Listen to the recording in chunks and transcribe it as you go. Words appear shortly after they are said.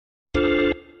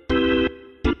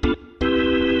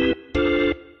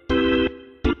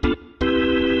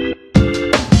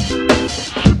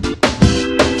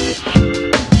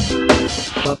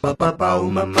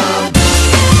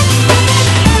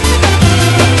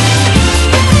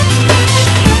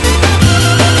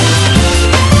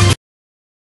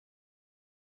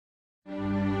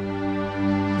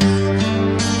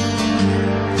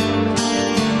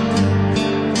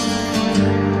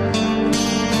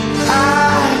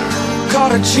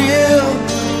Caught a chill,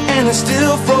 and it's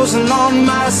still frozen on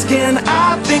my skin.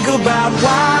 I think about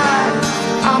why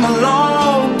I'm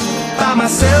alone, by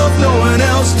myself, no one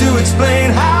else to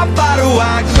explain. How far do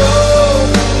I go?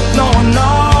 No one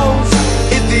knows.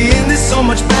 If the end is so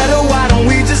much better, why don't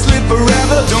we just live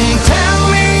forever? Don't tell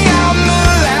me I'm the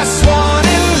last one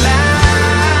in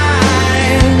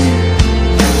line.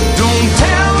 Don't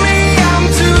tell me I'm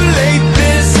too late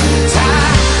this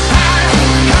time.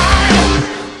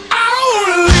 I don't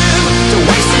wanna live to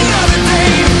waste another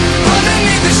day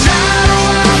underneath the shadow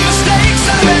of mistakes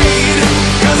I made.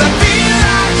 'Cause I feel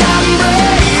like I'm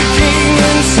breaking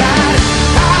inside.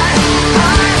 I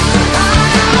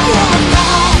wanna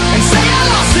fall and say I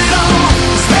lost it all.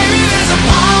 'Cause maybe there's a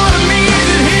part of me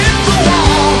that hit the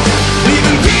wall,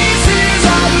 leaving pieces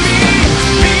of me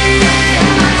behind.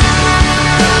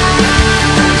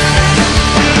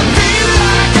 And I feel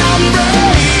like I'm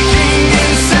breaking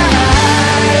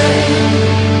inside.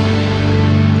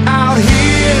 Out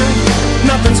here,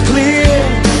 nothing's clear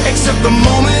except the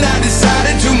moment I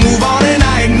decided to move on, and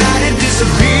I ignited,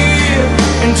 disappear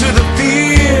into the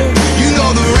fear. You know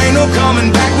there ain't no coming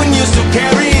back when you're still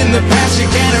carrying the past you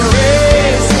can't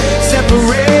erase.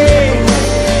 Separate,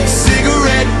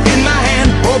 cigarette in my hand,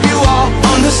 hope you all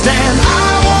understand. I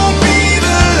won't be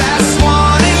the last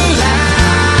one in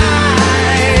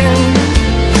line.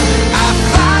 I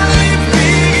finally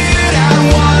figured out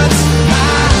what's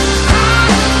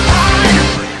mine.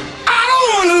 I don't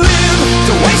wanna live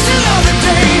to waste another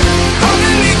day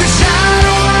underneath the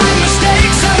shadow of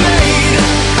mistakes I made.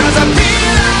 'Cause I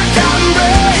feel like I'm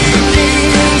breaking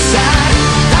inside.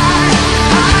 I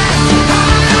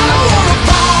don't wanna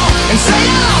fall and say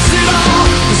I lost it all.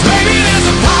 'Cause maybe there's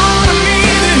a part of me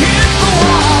that hit the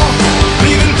wall,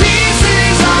 leaving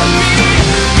pieces of me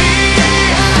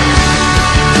behind.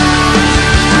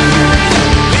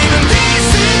 Leaving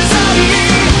pieces of me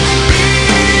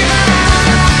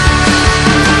behind.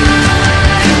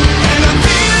 And I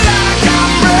feel like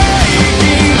I'm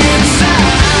breaking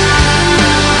inside.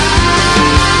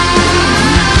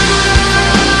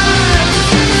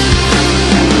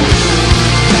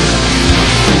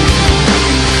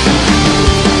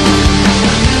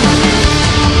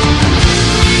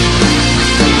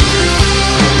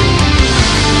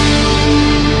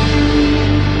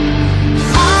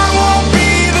 I won't be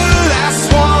the last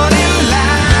one in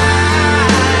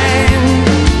line.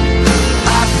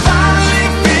 I finally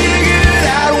figured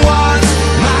out what's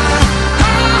mine.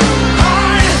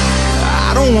 I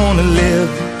don't wanna live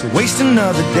to waste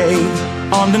another day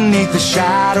underneath the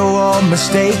shadow of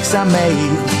mistakes I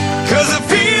made. 'Cause I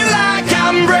feel like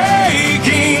I'm breaking